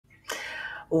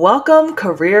Welcome,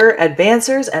 career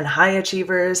advancers and high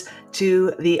achievers,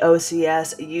 to the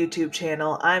OCS YouTube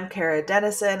channel. I'm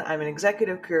Dennison. I'm an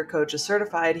executive career coach, a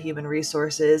certified human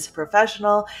resources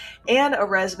professional, and a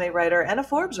resume writer and a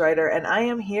Forbes writer. And I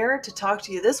am here to talk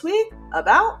to you this week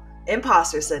about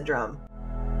imposter syndrome.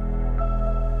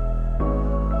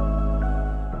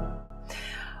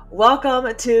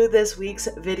 Welcome to this week's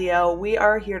video. We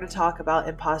are here to talk about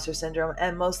imposter syndrome,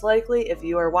 and most likely if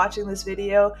you are watching this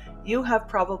video, you have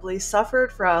probably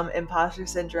suffered from imposter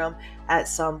syndrome at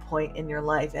some point in your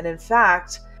life. And in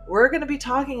fact, we're going to be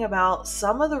talking about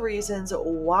some of the reasons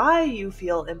why you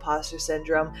feel imposter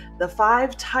syndrome, the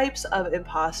 5 types of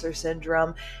imposter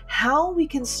syndrome, how we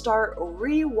can start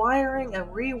rewiring and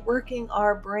reworking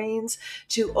our brains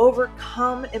to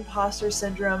overcome imposter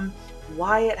syndrome,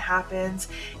 why it happens,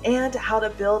 and how to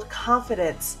build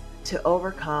confidence to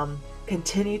overcome,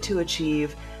 continue to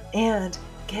achieve, and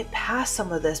get past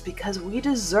some of this, because we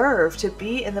deserve to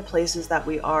be in the places that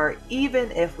we are, even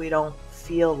if we don't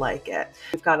feel like it.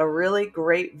 We've got a really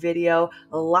great video,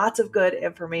 lots of good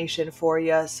information for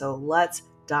you, so let's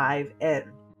dive in.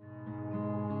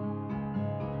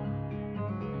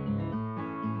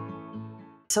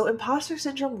 So imposter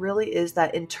syndrome really is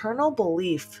that internal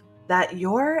belief that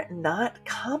you're not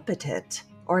competent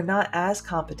or not as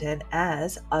competent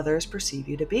as others perceive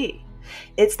you to be.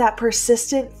 It's that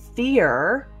persistent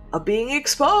fear of being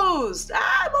exposed.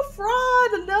 I'm a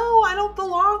fraud. No, I don't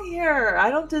belong here. I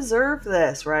don't deserve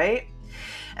this, right?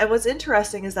 And what's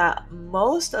interesting is that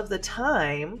most of the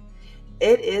time,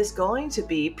 it is going to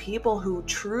be people who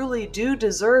truly do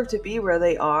deserve to be where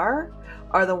they are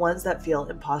the ones that feel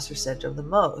imposter syndrome the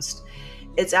most.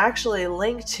 It's actually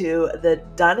linked to the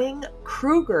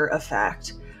Dunning-Kruger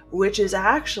effect, which is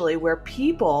actually where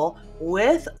people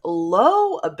with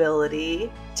low ability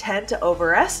tend to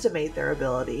overestimate their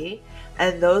ability,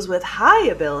 and those with high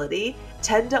ability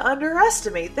tend to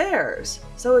underestimate theirs.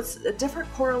 So it's a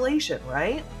different correlation,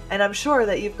 right? And I'm sure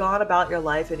that you've gone about your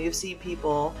life and you've seen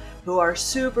people who are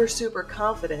super, super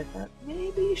confident that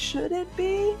maybe shouldn't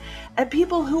be, and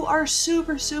people who are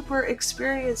super, super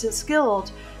experienced and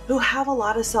skilled who have a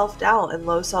lot of self-doubt and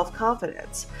low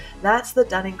self-confidence. That's the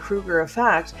Dunning-Kruger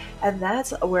effect, and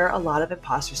that's where a lot of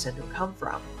imposter syndrome come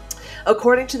from.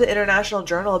 According to the International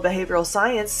Journal of Behavioral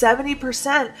Science,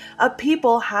 70% of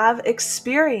people have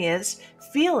experienced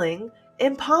feeling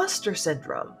imposter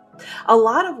syndrome. A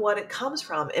lot of what it comes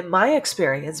from, in my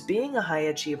experience, being a high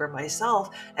achiever myself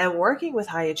and working with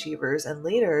high achievers and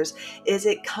leaders, is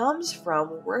it comes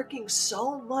from working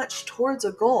so much towards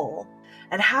a goal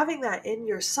and having that in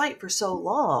your sight for so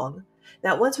long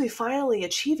that once we finally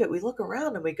achieve it, we look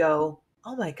around and we go,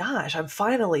 oh my gosh, I'm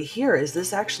finally here. Is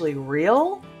this actually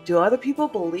real? Do other people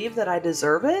believe that I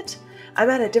deserve it? I'm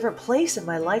at a different place in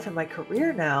my life and my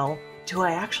career now. Do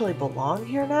I actually belong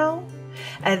here now?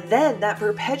 And then that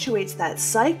perpetuates that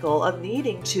cycle of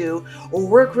needing to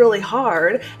work really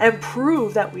hard and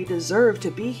prove that we deserve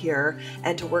to be here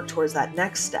and to work towards that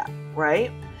next step,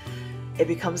 right? It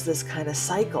becomes this kind of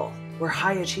cycle where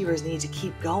high achievers need to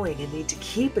keep going and need to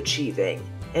keep achieving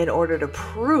in order to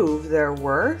prove their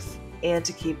worth and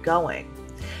to keep going.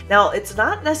 Now, it's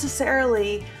not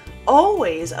necessarily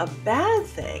always a bad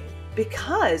thing,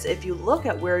 because if you look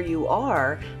at where you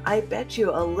are, I bet you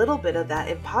a little bit of that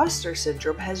imposter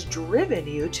syndrome has driven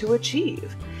you to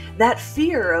achieve. That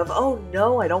fear of, oh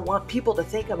no, I don't want people to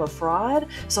think I'm a fraud,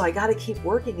 so I got to keep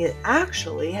working, it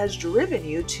actually has driven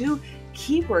you to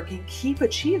keep working, keep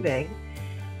achieving.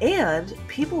 And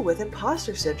people with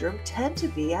imposter syndrome tend to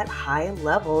be at high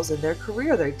levels in their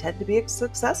career. They tend to be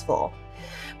successful.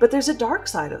 But there's a dark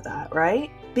side of that,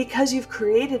 right? Because you've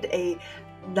created a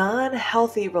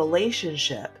non-healthy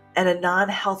relationship and a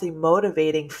non-healthy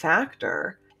motivating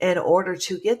factor in order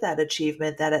to get that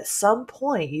achievement, that at some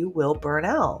point you will burn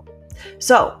out.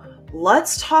 So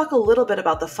let's talk a little bit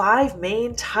about the 5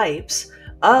 main types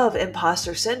of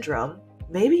imposter syndrome.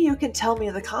 Maybe you can tell me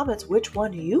in the comments which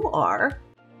one you are.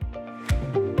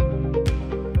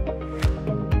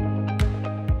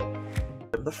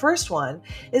 The first one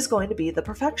is going to be the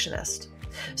perfectionist.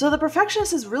 So the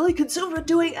perfectionist is really consumed with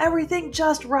doing everything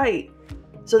just right.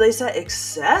 So they set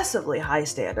excessively high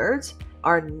standards,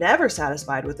 are never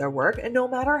satisfied with their work, and no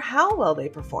matter how well they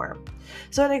perform.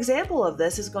 So an example of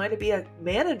this is going to be a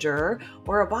manager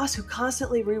or a boss who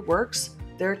constantly reworks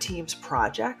their team's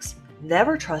projects,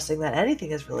 never trusting that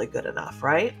anything is really good enough,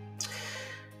 right?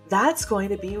 That's going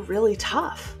to be really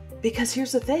tough, because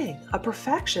here's the thing, a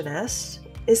perfectionist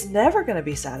is never going to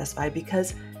be satisfied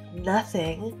because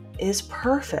nothing is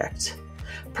perfect.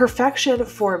 Perfection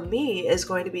for me is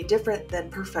going to be different than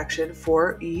perfection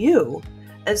for you.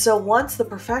 And so once the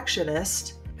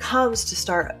perfectionist comes to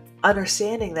start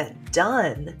understanding that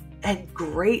done and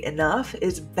great enough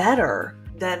is better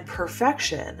than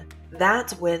perfection,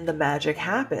 that's when the magic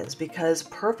happens, because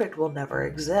perfect will never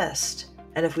exist.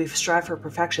 And if we strive for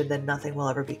perfection, then nothing will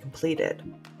ever be completed,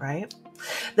 right?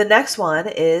 The next one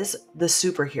is the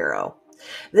superhero.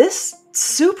 This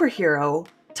superhero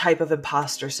type of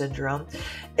imposter syndrome,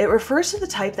 it refers to the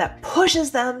type that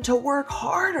pushes them to work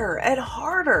harder and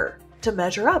harder to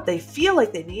measure up. They feel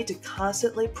like they need to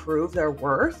constantly prove their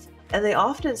worth, and they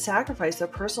often sacrifice their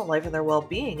personal life and their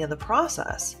well-being in the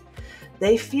process.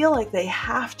 They feel like they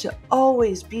have to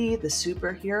always be the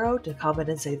superhero to come in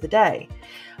and save the day.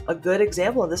 A good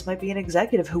example of this might be an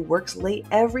executive who works late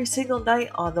every single night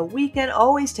on the weekend,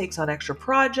 always takes on extra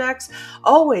projects,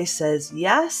 always says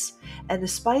yes, and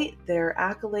despite their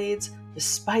accolades,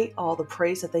 despite all the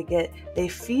praise that they get, they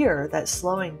fear that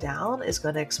slowing down is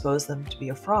going to expose them to be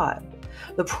a fraud.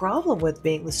 The problem with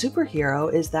being the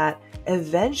superhero is that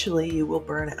eventually you will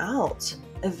burn out.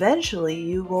 Eventually,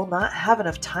 you will not have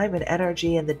enough time and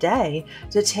energy in the day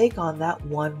to take on that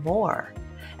one more.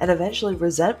 And eventually,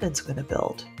 resentment's going to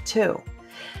build too.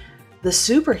 The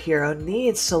superhero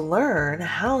needs to learn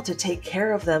how to take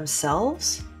care of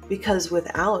themselves, because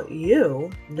without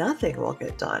you, nothing will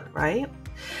get done, right?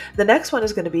 The next one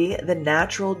is going to be the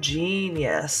natural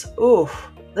genius. Oof,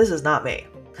 this is not me.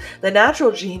 The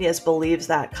natural genius believes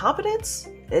that competence,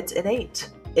 it's innate.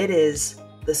 It is,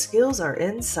 the skills are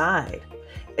inside.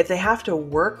 If they have to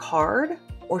work hard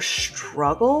or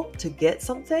struggle to get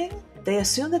something, they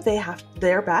assume that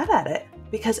they're bad at it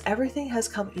because everything has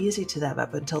come easy to them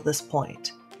up until this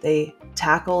point. They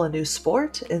tackle a new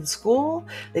sport in school,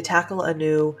 they tackle a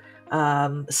new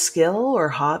skill or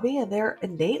hobby, and they're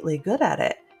innately good at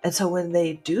it. And so when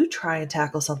they do try and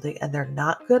tackle something and they're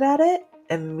not good at it,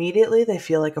 immediately they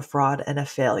feel like a fraud and a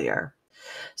failure.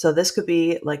 So this could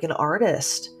be like an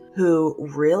artist who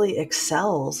really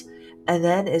excels and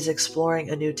then is exploring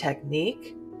a new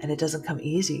technique and it doesn't come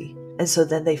easy. And so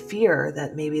then they fear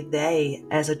that maybe they,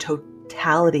 as a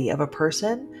totality of a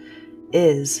person,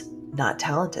 is not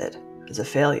talented, is a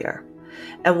failure.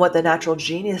 And what the natural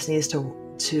genius needs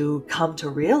to come to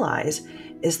realize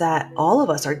is that all of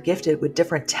us are gifted with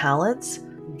different talents,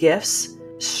 gifts,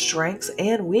 strengths,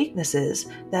 and weaknesses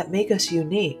that make us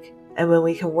unique. And when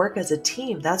we can work as a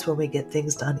team, that's when we get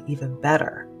things done even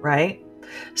better, right?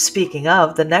 Speaking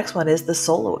of, the next one is the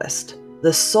soloist,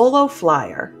 the solo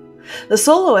flyer. The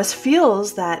soloist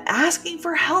feels that asking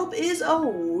for help is a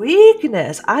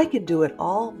weakness. I can do it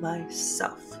all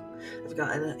myself. I've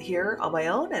gotten here on my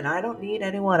own and I don't need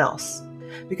anyone else.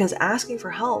 Because asking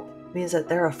for help means that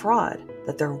they're a fraud,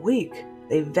 that they're weak.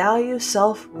 They value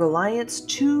self-reliance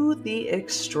to the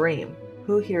extreme.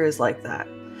 Who here is like that?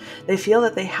 They feel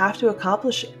that they have to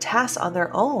accomplish tasks on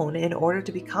their own in order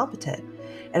to be competent.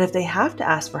 And if they have to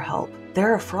ask for help,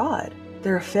 they're a fraud,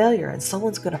 they're a failure, and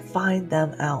someone's going to find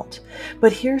them out.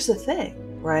 But here's the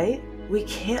thing, right? We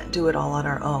can't do it all on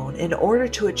our own. In order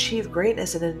to achieve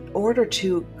greatness and in order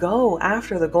to go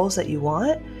after the goals that you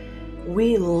want,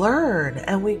 we learn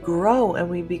and we grow and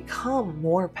we become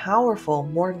more powerful,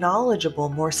 more knowledgeable,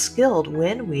 more skilled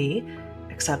when we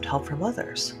accept help from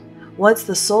others. Once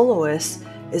the soloist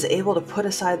is able to put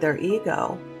aside their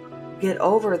ego, get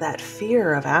over that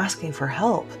fear of asking for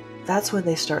help, that's when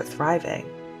they start thriving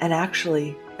and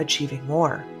actually achieving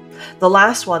more. The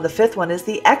last one, the fifth one, is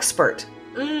the expert.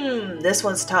 This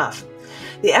one's tough.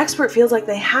 The expert feels like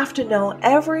they have to know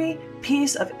every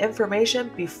piece of information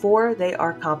before they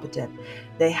are competent.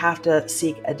 They have to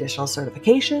seek additional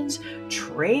certifications,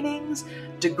 trainings,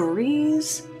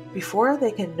 degrees before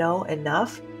they can know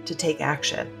enough to take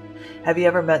action. Have you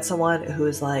ever met someone who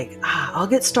is like, I'll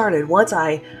get started once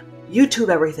I YouTube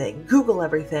everything, Google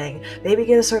everything, maybe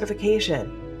get a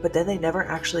certification, but then they never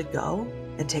actually go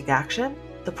and take action?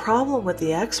 The problem with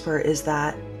the expert is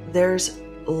that there's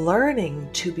learning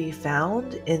to be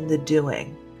found in the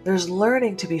doing. There's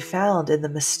learning to be found in the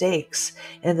mistakes,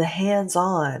 in the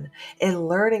hands-on, in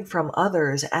learning from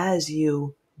others as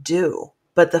you do.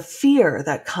 But the fear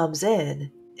that comes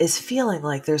in is feeling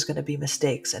like there's going to be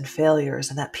mistakes and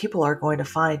failures and that people are going to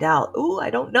find out,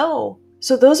 I don't know.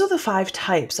 So those are the 5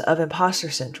 types of imposter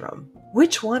syndrome.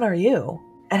 Which one are you?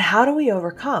 And how do we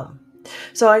overcome?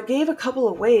 So I gave a couple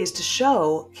of ways to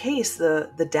showcase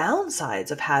the downsides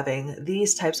of having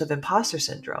these types of imposter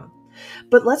syndrome.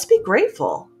 But let's be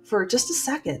grateful for just a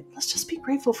second. Let's just be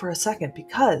grateful for a second,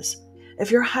 because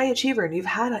if you're a high achiever and you've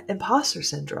had imposter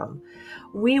syndrome,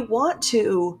 we want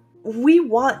to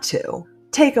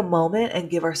take a moment and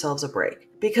give ourselves a break,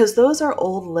 because those are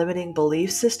old limiting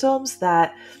belief systems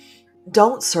that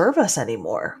don't serve us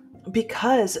anymore.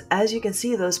 Because as you can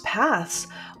see, those paths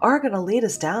are going to lead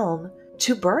us down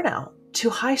to burnout, to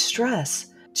high stress,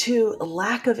 to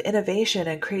lack of innovation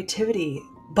and creativity.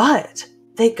 But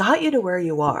they got you to where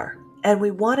you are, and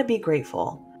we want to be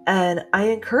grateful. And I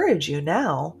encourage you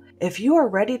now, if you are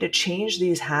ready to change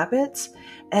these habits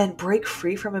and break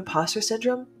free from imposter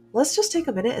syndrome, let's just take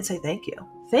a minute and say thank you.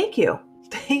 Thank you.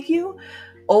 Thank you,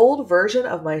 old version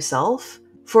of myself,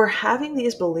 for having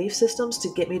these belief systems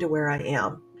to get me to where I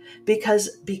am. Because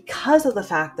of the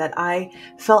fact that I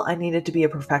felt I needed to be a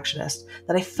perfectionist,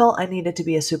 that I felt I needed to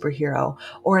be a superhero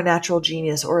or a natural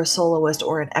genius or a soloist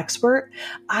or an expert,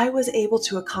 I was able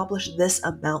to accomplish this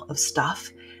amount of stuff,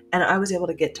 and I was able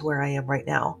to get to where I am right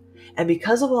now. And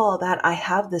because of all of that, I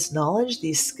have this knowledge,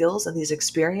 these skills, and these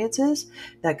experiences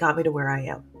that got me to where I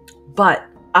am. But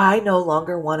I no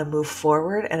longer want to move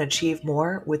forward and achieve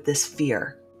more with this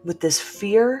fear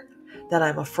that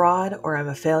I'm a fraud or I'm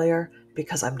a failure,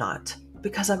 because I'm not.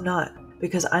 Because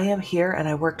I am here and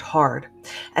I worked hard.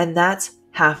 And that's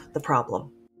half the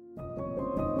problem.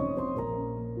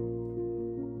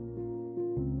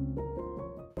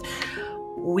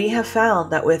 We have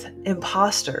found that with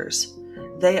imposters,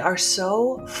 they are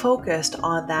so focused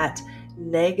on that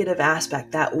negative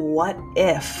aspect, that what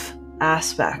if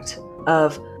aspect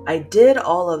of, I did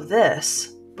all of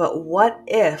this, but what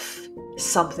if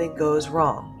something goes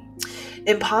wrong?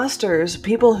 Imposters,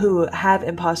 people who have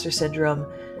imposter syndrome,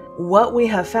 what we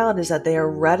have found is that they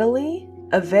are readily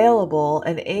available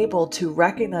and able to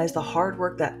recognize the hard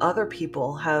work that other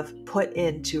people have put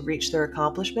in to reach their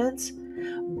accomplishments,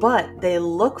 but they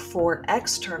look for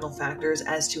external factors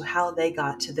as to how they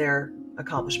got to their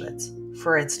accomplishments.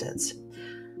 For instance,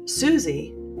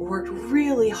 Susie worked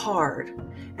really hard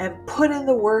and put in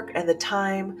the work and the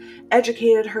time,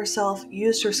 educated herself,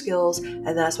 used her skills,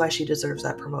 and that's why she deserves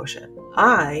that promotion.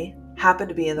 I happened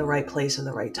to be in the right place in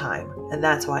the right time, and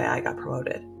that's why I got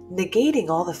promoted. Negating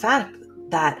all the fact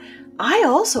that I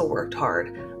also worked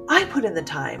hard. I put in the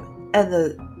time and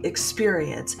the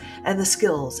experience and the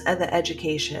skills and the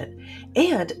education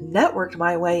and networked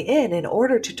my way in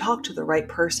order to talk to the right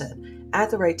person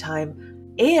at the right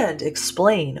time and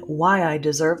explain why I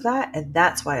deserve that, and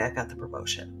that's why I got the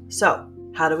promotion. So,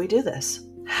 how do we do this?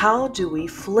 How do we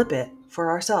flip it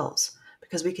for ourselves?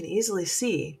 Because we can easily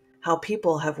see how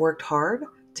people have worked hard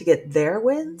to get their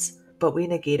wins, but we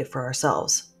negate it for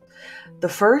ourselves. The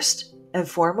first and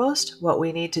foremost, what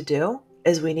we need to do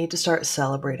is we need to start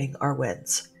celebrating our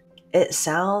wins. It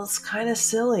sounds kind of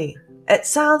silly. It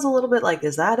sounds a little bit like,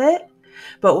 is that it?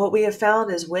 But what we have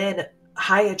found is when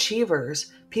high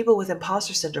achievers, people with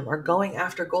imposter syndrome, are going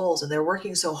after goals and they're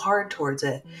working so hard towards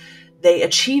it, they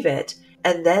achieve it,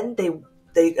 and then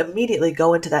they immediately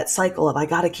go into that cycle of, I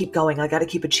got to keep going, I got to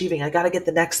keep achieving, I got to get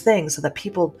the next thing so that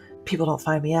people don't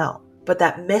find me out. But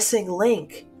that missing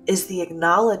link is the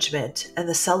acknowledgement and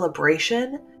the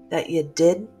celebration that you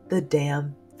did the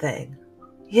damn thing.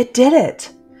 You did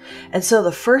it. And so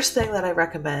the first thing that I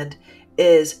recommend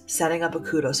is setting up a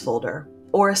kudos folder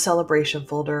or a celebration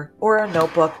folder or a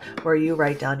notebook where you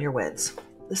write down your wins.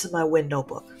 This is my win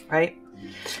notebook, right?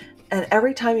 And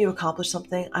every time you accomplish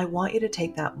something, I want you to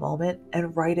take that moment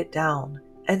and write it down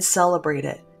and celebrate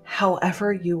it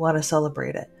however you want to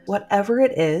celebrate it. Whatever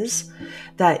it is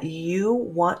that you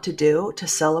want to do to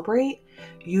celebrate,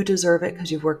 you deserve it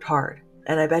because you've worked hard.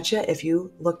 And I bet you if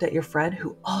you looked at your friend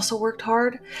who also worked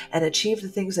hard and achieved the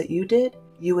things that you did,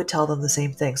 you would tell them the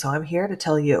same thing. So I'm here to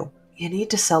tell you, you need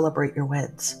to celebrate your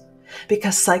wins,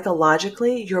 because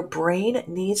psychologically, your brain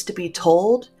needs to be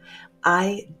told,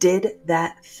 I did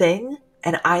that thing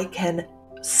and I can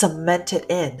cement it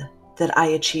in that I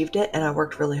achieved it and I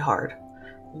worked really hard.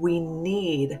 We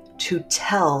need to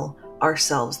tell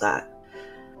ourselves that.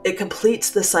 It completes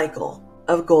the cycle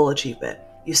of goal achievement.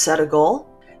 You set a goal,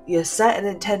 you set an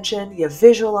intention, you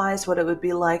visualize what it would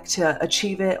be like to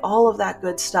achieve it, all of that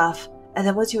good stuff. And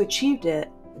then once you achieved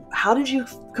it, how did you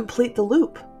complete the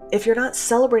loop? If you're not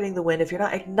celebrating the win, if you're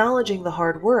not acknowledging the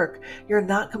hard work, you're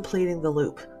not completing the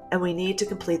loop. And we need to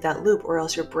complete that loop, or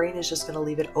else your brain is just going to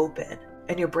leave it open.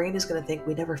 And your brain is going to think,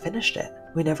 we never finished it.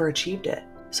 We never achieved it.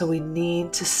 So we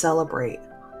need to celebrate.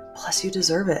 Plus, you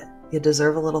deserve it. You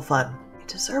deserve a little fun. You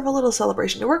deserve a little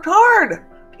celebration. You worked hard.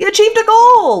 You achieved a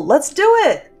goal. Let's do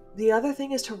it. The other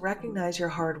thing is to recognize your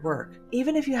hard work.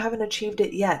 Even if you haven't achieved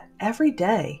it yet, every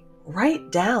day,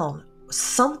 write down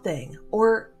something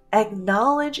or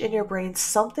acknowledge in your brain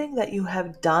something that you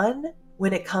have done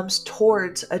when it comes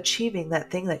towards achieving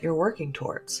that thing that you're working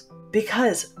towards.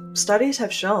 Because studies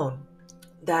have shown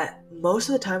that most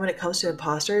of the time when it comes to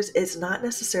imposters, it's not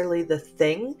necessarily the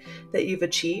thing that you've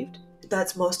achieved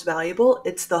that's most valuable.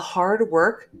 It's the hard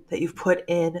work that you've put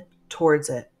in towards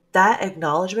it. That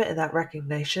acknowledgement and that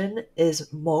recognition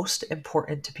is most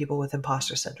important to people with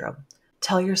imposter syndrome.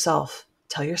 Tell yourself,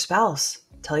 tell your spouse,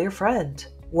 tell your friend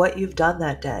what you've done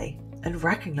that day and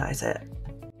recognize it.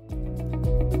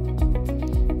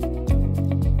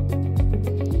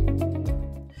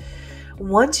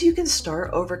 Once you can start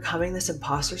overcoming this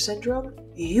imposter syndrome,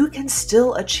 you can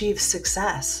still achieve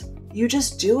success. You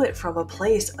just do it from a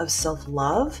place of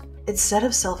self-love instead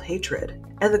of self-hatred.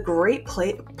 And the great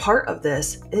part of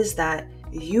this is that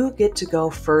you get to go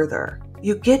further.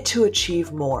 You get to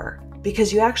achieve more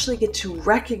because you actually get to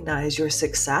recognize your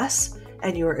success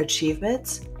and your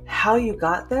achievements, how you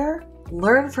got there,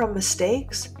 learn from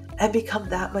mistakes, and become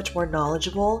that much more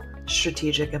knowledgeable,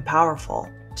 strategic, and powerful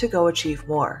to go achieve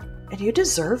more. And you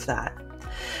deserve that.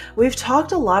 We've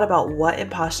talked a lot about what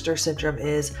imposter syndrome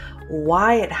is,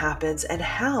 why it happens, and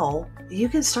how you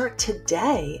can start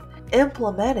today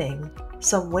implementing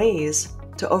some ways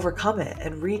to overcome it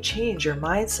and rechange your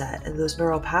mindset and those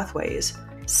neural pathways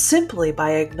simply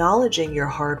by acknowledging your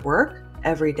hard work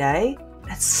every day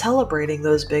and celebrating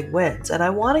those big wins. And I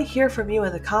want to hear from you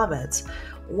in the comments.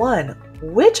 1,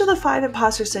 which of the 5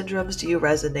 imposter syndromes do you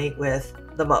resonate with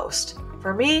the most?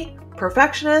 For me,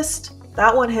 perfectionist,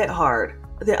 that one hit hard.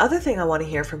 The other thing I want to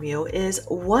hear from you is,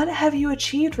 what have you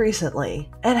achieved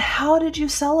recently and how did you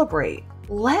celebrate?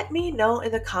 Let me know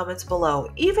in the comments below.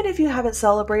 Even if you haven't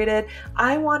celebrated,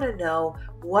 I want to know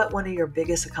what one of your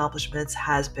biggest accomplishments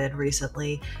has been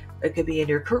recently. It could be in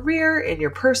your career, in your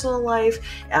personal life,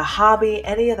 a hobby,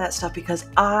 any of that stuff, because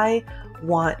I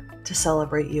want to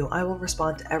celebrate you. I will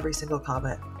respond to every single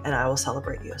comment and I will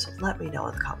celebrate you. So let me know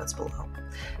in the comments below.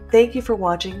 Thank you for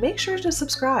watching. Make sure to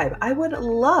subscribe. I would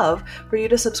love for you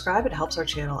to subscribe. It helps our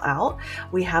channel out.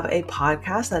 We have a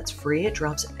podcast that's free. It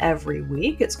drops every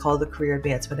week. It's called the Career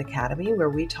Advancement Academy, where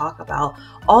we talk about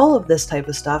all of this type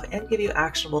of stuff and give you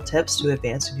actionable tips to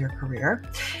advance in your career.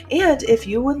 And if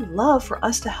you would love for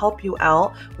us to help you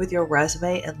out with your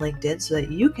resume and LinkedIn so that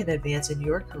you can advance in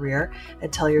your career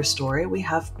and tell your story, we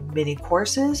have mini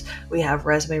courses. We have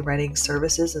resume writing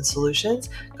services and solutions.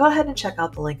 Go ahead and check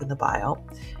out the link in the bio.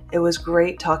 It was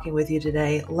great talking with you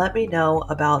today. Let me know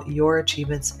about your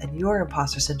achievements and your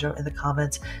imposter syndrome in the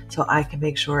comments so I can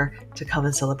make sure to come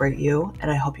and celebrate you. And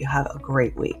I hope you have a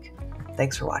great week.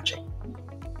 Thanks for watching.